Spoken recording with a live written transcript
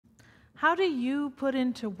How do you put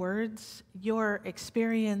into words your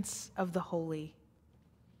experience of the holy?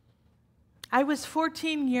 I was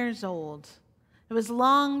 14 years old. It was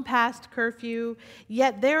long past curfew,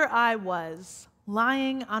 yet there I was,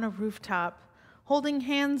 lying on a rooftop, holding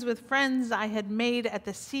hands with friends I had made at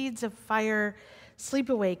the Seeds of Fire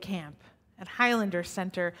sleepaway camp at Highlander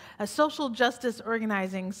Center, a social justice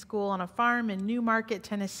organizing school on a farm in Newmarket,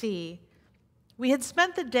 Tennessee. We had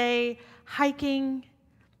spent the day hiking,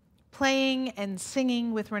 playing, and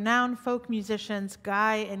singing with renowned folk musicians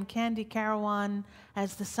Guy and Candy Carawan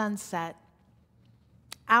as the sun set.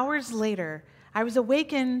 Hours later, I was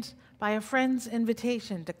awakened by a friend's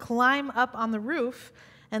invitation to climb up on the roof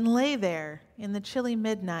and lay there in the chilly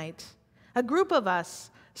midnight, a group of us,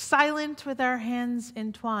 silent with our hands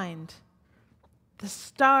entwined. The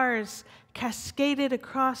stars cascaded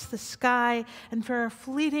across the sky, and for a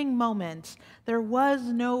fleeting moment, there was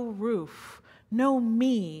no roof, no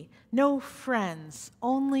me, no friends,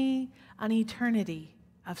 only an eternity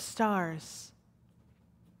of stars.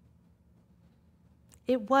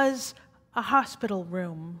 It was a hospital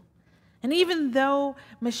room, and even though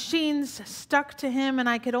machines stuck to him and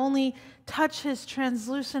I could only touch his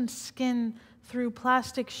translucent skin through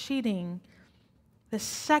plastic sheeting, the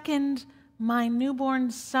second my newborn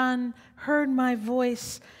son heard my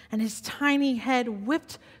voice and his tiny head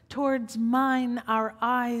whipped towards mine, our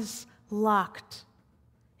eyes locked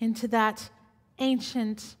into that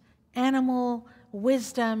ancient animal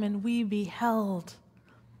wisdom, and we beheld.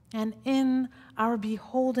 And in our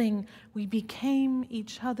beholding, we became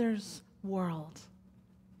each other's world.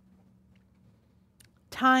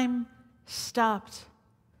 Time stopped.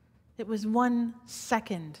 It was 1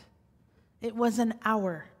 second. It was an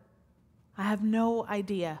hour. I have no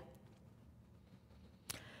idea.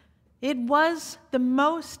 It was the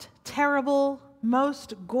most terrible,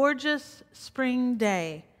 most gorgeous spring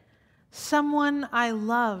day. Someone I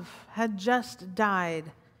love had just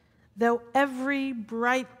died, though every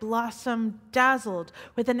bright blossom dazzled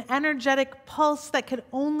with an energetic pulse that could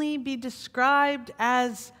only be described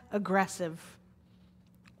as aggressive.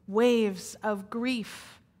 Waves of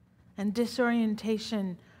grief and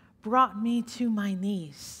disorientation brought me to my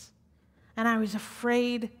knees, and I was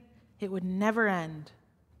afraid it would never end.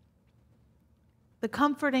 The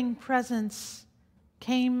comforting presence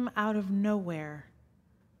came out of nowhere.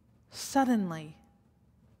 Suddenly,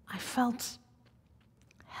 I felt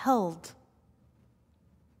held.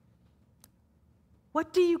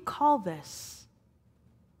 What do you call this?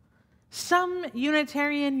 Some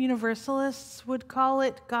Unitarian-Universalists would call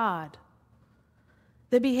it God.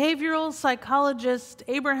 The behavioral psychologist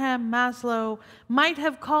Abraham Maslow might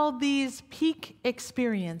have called these peak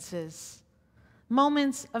experiences,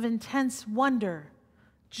 moments of intense wonder,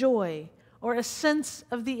 joy, or a sense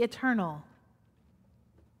of the eternal.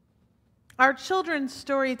 Our children's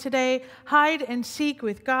story today, Hide and Seek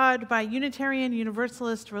with God by Unitarian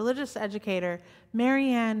Universalist religious educator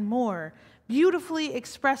Marianne Moore, beautifully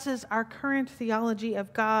expresses our current theology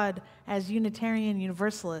of God as Unitarian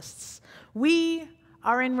Universalists. We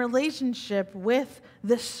are in relationship with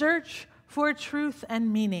the search for truth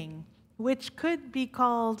and meaning, which could be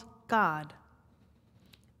called God.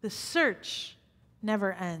 The search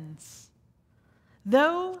never ends.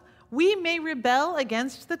 Though we may rebel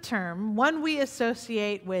against the term, one we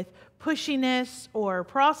associate with pushiness or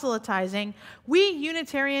proselytizing, we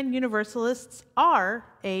Unitarian Universalists are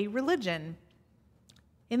a religion.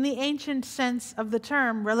 In the ancient sense of the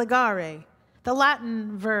term religare, the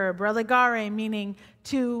Latin verb religare meaning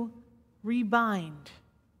to rebind.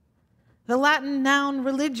 The Latin noun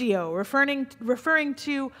religio, referring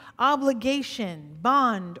to obligation,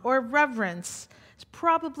 bond, or reverence, is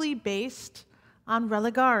probably based on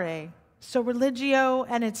religare. So religio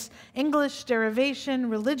and its English derivation,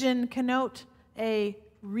 religion, connote a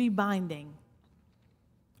rebinding.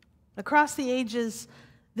 Across the ages,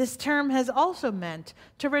 this term has also meant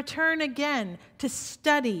to return again, to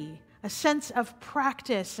study, a sense of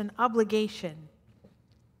practice and obligation.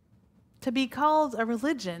 To be called a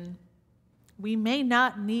religion, we may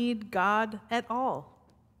not need God at all.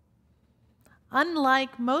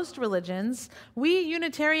 Unlike most religions, we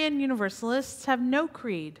Unitarian Universalists have no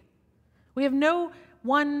creed. We have no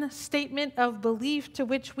one statement of belief to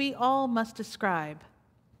which we all must ascribe,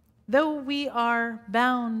 though we are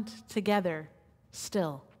bound together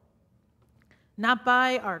still. Not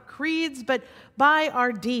by our creeds, but by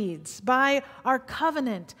our deeds, by our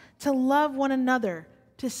covenant to love one another,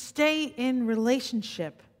 to stay in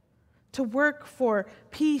relationship, to work for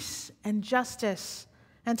peace and justice,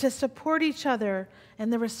 and to support each other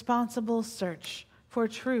in the responsible search for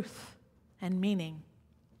truth and meaning.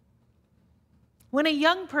 When a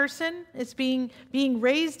young person is being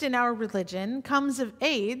raised in our religion, comes of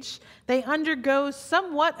age, they undergo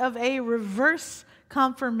somewhat of a reverse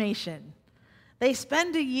confirmation. They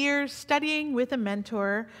spend a year studying with a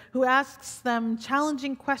mentor who asks them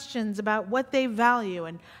challenging questions about what they value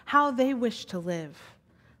and how they wish to live.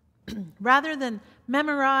 Rather than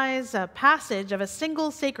memorize a passage of a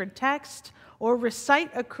single sacred text or recite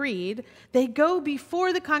a creed, they go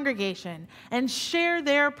before the congregation and share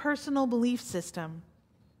their personal belief system,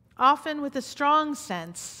 often with a strong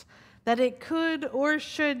sense that it could or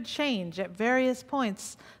should change at various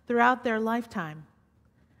points throughout their lifetime.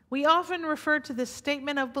 We often refer to this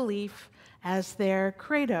statement of belief as their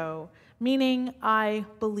credo, meaning I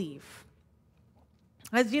believe.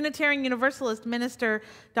 As Unitarian-Universalist minister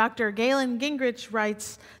Dr. Galen Gingrich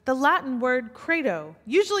writes, the Latin word credo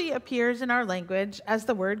usually appears in our language as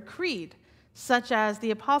the word creed, such as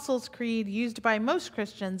the Apostles' Creed used by most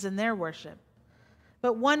Christians in their worship.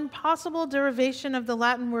 But one possible derivation of the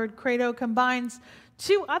Latin word credo combines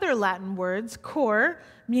two other Latin words, cor,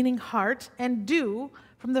 meaning heart, and do,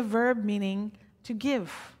 from the verb meaning to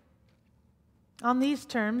give. On these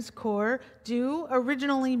terms, cor, do,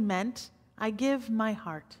 originally meant I give my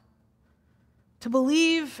heart. To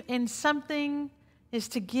believe in something is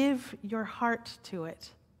to give your heart to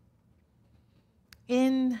it.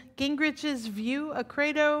 In Gingrich's view, a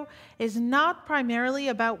credo is not primarily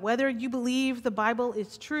about whether you believe the Bible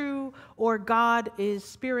is true or God is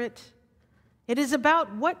spirit. It is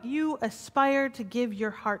about what you aspire to give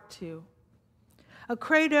your heart to. A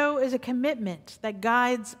credo is a commitment that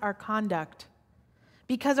guides our conduct,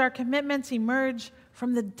 because our commitments emerge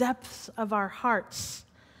from the depths of our hearts.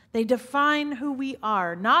 They define who we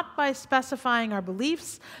are, not by specifying our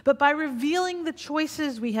beliefs, but by revealing the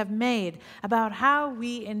choices we have made about how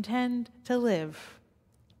we intend to live.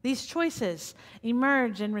 These choices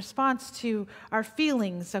emerge in response to our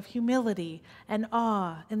feelings of humility and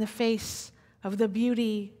awe in the face of the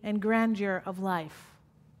beauty and grandeur of life.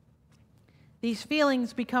 These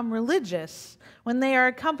feelings become religious when they are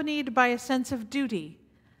accompanied by a sense of duty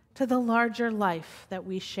to the larger life that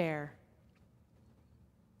we share.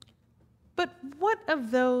 But what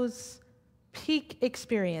of those peak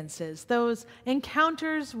experiences, those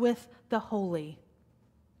encounters with the holy?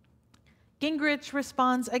 Gingrich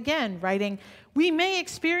responds again, writing, we may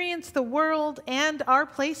experience the world and our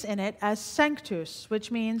place in it as sanctus,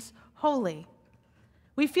 which means holy.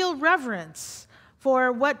 We feel reverence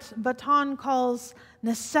for what Baton calls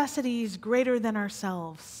necessities greater than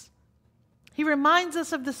ourselves. He reminds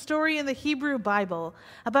us of the story in the Hebrew Bible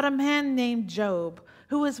about a man named Job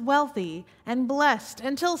who was wealthy and blessed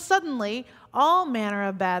until suddenly all manner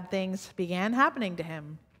of bad things began happening to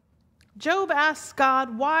him. Job asks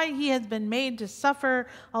God why he has been made to suffer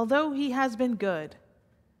although he has been good.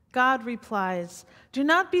 God replies, do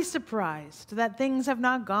not be surprised that things have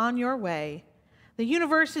not gone your way. The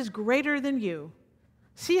universe is greater than you.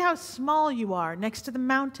 See how small you are next to the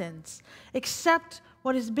mountains. Accept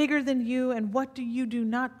what is bigger than you and what you do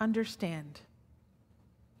not understand.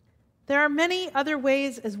 There are many other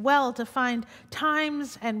ways as well to find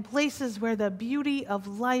times and places where the beauty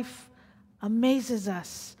of life amazes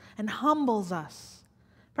us and humbles us,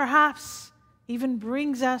 perhaps even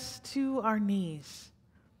brings us to our knees.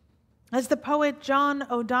 As the poet John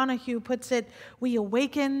O'Donohue puts it, we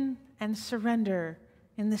awaken and surrender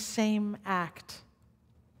in the same act.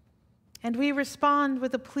 And we respond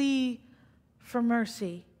with a plea for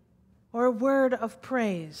mercy, or a word of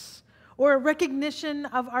praise, or a recognition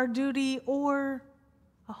of our duty, or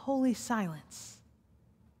a holy silence.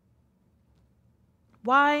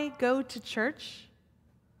 Why go to church?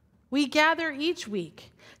 We gather each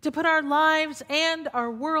week to put our lives and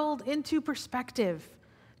our world into perspective,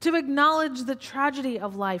 to acknowledge the tragedy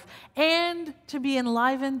of life, and to be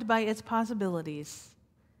enlivened by its possibilities.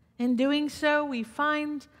 In doing so, we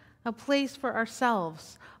find a place for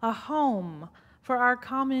ourselves, a home for our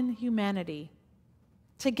common humanity.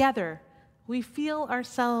 Together, we feel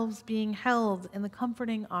ourselves being held in the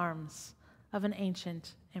comforting arms of an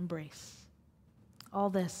ancient embrace.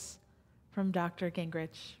 All this from Dr.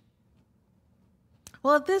 Gingrich.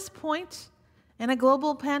 Well, at this point in a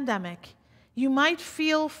global pandemic, you might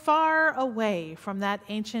feel far away from that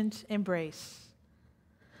ancient embrace.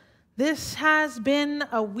 This has been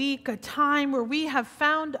a week, a time where we have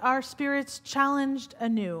found our spirits challenged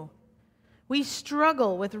anew. We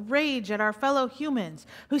struggle with rage at our fellow humans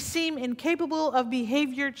who seem incapable of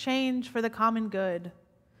behavior change for the common good.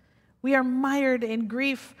 We are mired in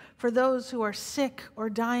grief for those who are sick or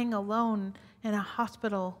dying alone in a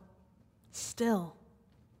hospital still.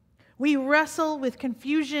 We wrestle with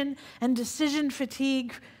confusion and decision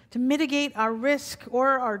fatigue to mitigate our risk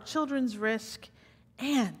or our children's risk,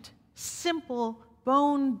 and simple,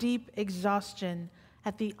 bone-deep exhaustion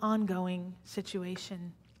at the ongoing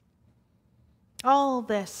situation. All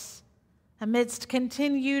this amidst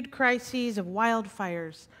continued crises of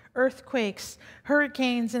wildfires, earthquakes,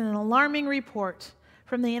 hurricanes, and an alarming report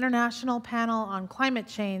from the International Panel on Climate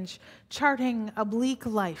Change charting a bleak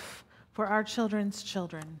life for our children's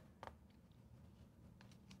children.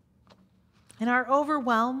 In our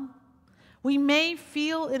overwhelm, we may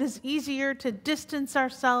feel it is easier to distance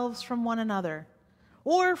ourselves from one another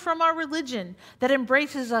or from our religion that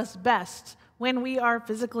embraces us best when we are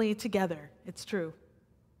physically together. It's true.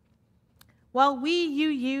 While we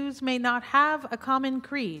UUs may not have a common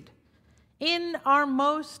creed, in our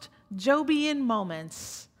most Jobian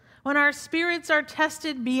moments, when our spirits are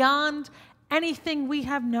tested beyond anything we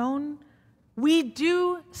have known, we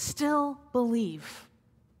do still believe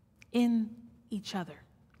in each other.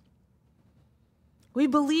 We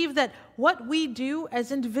believe that what we do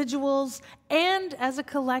as individuals and as a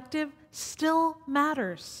collective still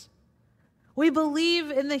matters. We believe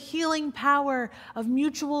in the healing power of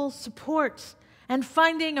mutual support and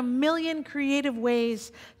finding a million creative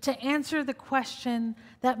ways to answer the question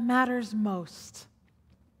that matters most.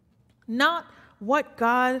 Not what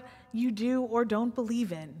God you do or don't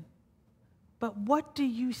believe in, but what do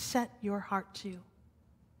you set your heart to?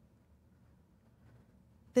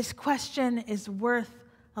 This question is worth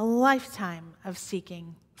a lifetime of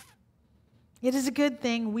seeking. It is a good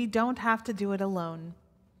thing we don't have to do it alone.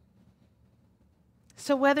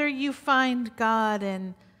 So whether you find God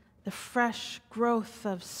in the fresh growth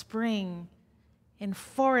of spring, in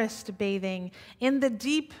forest bathing, in the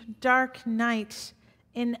deep, dark night,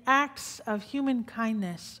 in acts of human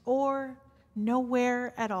kindness, or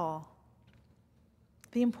nowhere at all,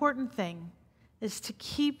 the important thing is to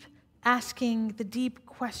keep asking the deep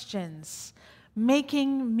questions,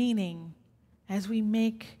 making meaning as we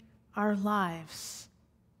make our lives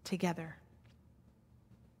together.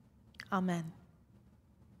 Amen.